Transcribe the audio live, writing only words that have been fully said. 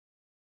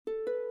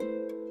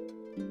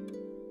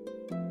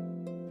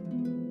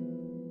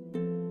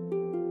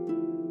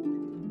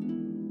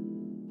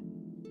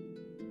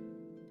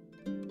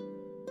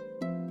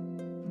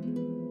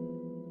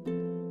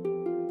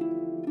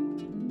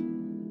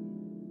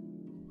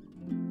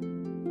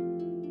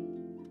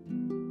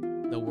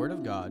The Word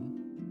of God,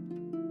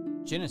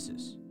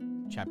 Genesis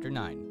chapter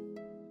 9.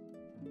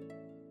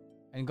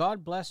 And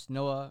God blessed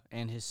Noah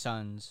and his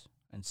sons,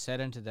 and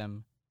said unto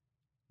them,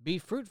 Be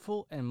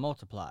fruitful and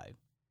multiply,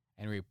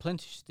 and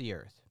replenish the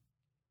earth.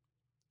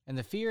 And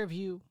the fear of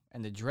you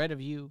and the dread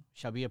of you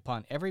shall be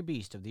upon every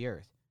beast of the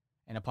earth,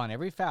 and upon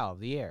every fowl of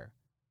the air,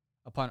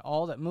 upon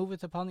all that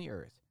moveth upon the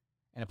earth,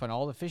 and upon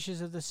all the fishes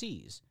of the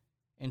seas.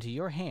 Into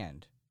your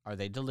hand are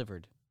they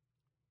delivered.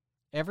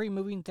 Every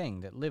moving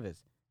thing that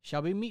liveth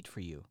shall be meat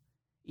for you,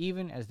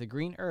 even as the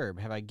green herb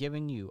have I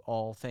given you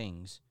all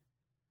things.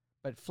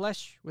 But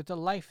flesh with the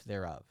life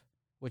thereof,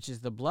 which is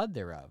the blood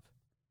thereof,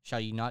 shall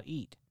ye not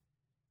eat.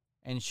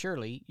 And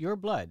surely your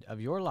blood of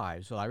your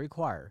lives will I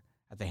require,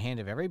 at the hand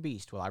of every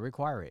beast will I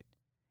require it,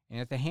 and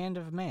at the hand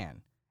of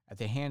man, at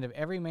the hand of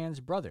every man's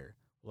brother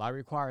will I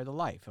require the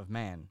life of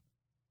man.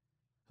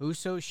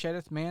 Whoso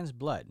sheddeth man's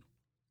blood,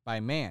 by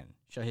man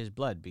shall his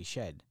blood be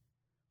shed.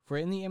 For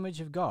in the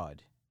image of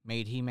God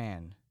made he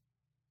man.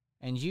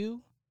 And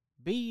you,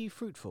 be ye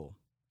fruitful,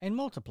 and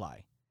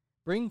multiply,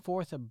 bring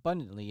forth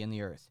abundantly in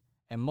the earth,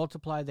 and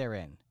multiply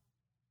therein.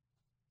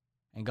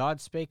 And God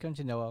spake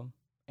unto Noah,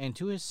 and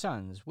to his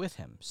sons with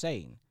him,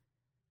 saying,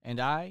 And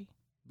I,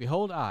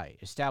 behold, I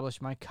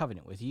establish my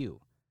covenant with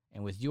you,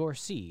 and with your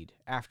seed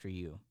after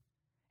you,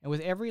 and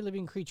with every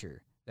living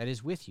creature that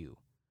is with you,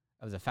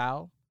 of the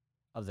fowl,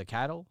 of the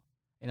cattle,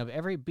 and of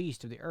every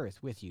beast of the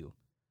earth with you,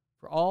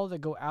 for all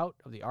that go out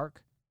of the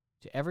ark,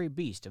 to every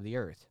beast of the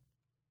earth.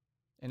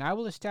 And I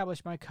will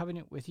establish my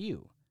covenant with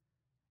you.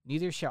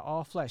 Neither shall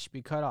all flesh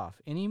be cut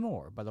off any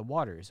more by the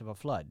waters of a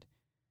flood,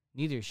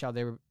 neither shall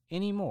there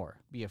any more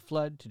be a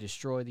flood to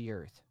destroy the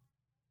earth.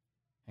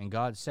 And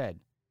God said,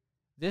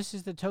 This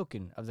is the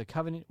token of the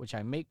covenant which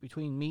I make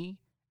between me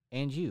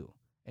and you,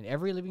 and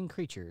every living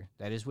creature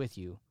that is with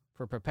you,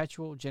 for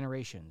perpetual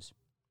generations.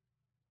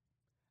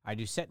 I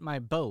do set my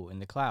bow in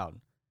the cloud,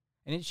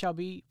 and it shall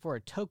be for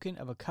a token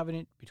of a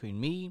covenant between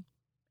me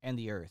and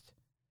the earth.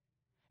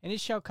 And it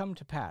shall come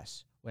to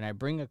pass, when I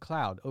bring a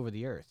cloud over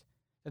the earth,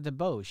 that the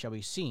bow shall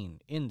be seen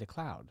in the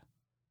cloud.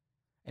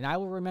 And I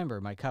will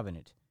remember my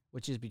covenant,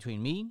 which is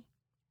between me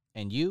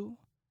and you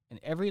and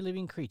every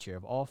living creature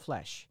of all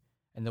flesh,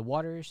 and the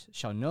waters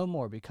shall no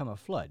more become a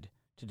flood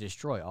to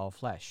destroy all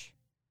flesh.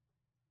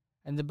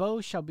 And the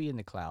bow shall be in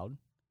the cloud,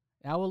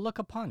 and I will look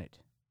upon it,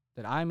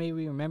 that I may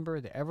remember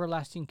the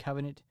everlasting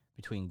covenant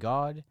between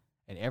God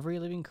and every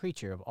living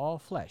creature of all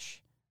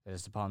flesh that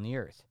is upon the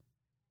earth.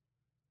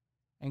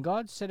 And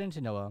God said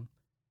unto Noah,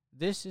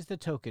 This is the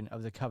token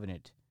of the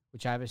covenant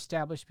which I have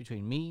established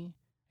between me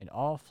and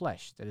all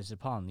flesh that is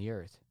upon the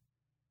earth.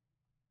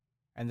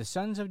 And the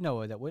sons of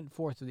Noah that went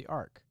forth of the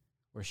ark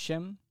were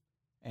Shem,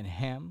 and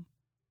Ham,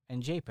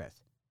 and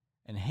Japheth,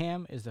 and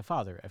Ham is the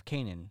father of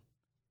Canaan.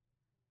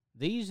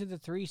 These are the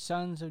three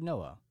sons of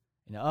Noah,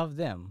 and of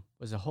them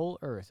was the whole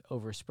earth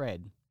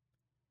overspread.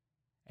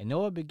 And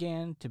Noah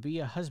began to be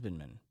a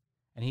husbandman,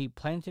 and he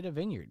planted a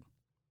vineyard.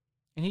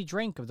 And he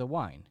drank of the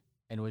wine,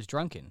 and was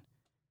drunken,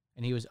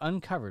 and he was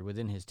uncovered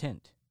within his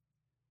tent.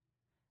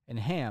 And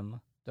Ham,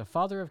 the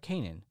father of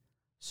Canaan,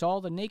 saw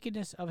the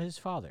nakedness of his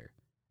father,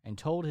 and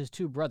told his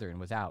two brethren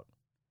without.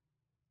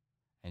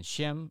 And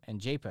Shem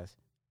and Japheth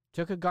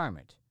took a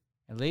garment,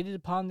 and laid it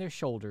upon their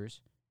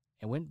shoulders,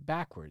 and went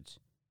backwards,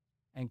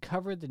 and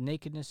covered the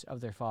nakedness of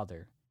their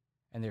father,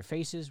 and their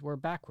faces were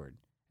backward,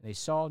 and they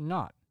saw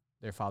not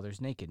their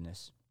father's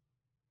nakedness.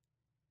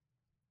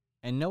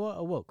 And Noah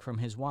awoke from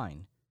his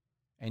wine,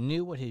 and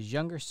knew what his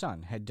younger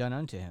son had done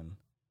unto him.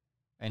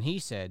 And he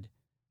said,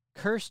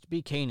 Cursed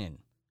be Canaan,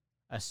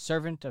 a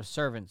servant of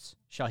servants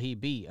shall he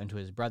be unto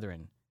his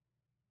brethren.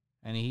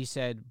 And he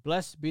said,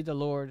 Blessed be the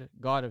Lord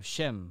God of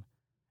Shem,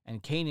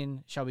 and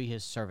Canaan shall be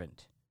his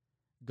servant.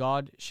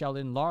 God shall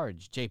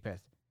enlarge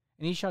Japheth,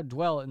 and he shall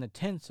dwell in the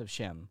tents of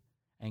Shem,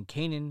 and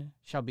Canaan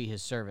shall be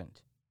his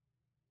servant.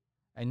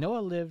 And Noah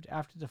lived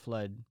after the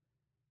flood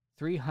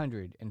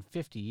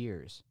 350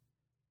 years,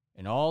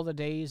 and all the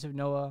days of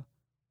Noah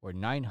were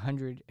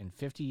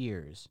 950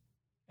 years,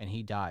 and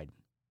he died.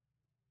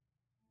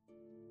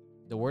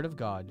 The Word of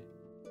God,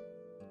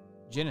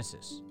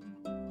 Genesis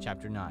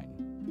chapter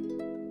 9.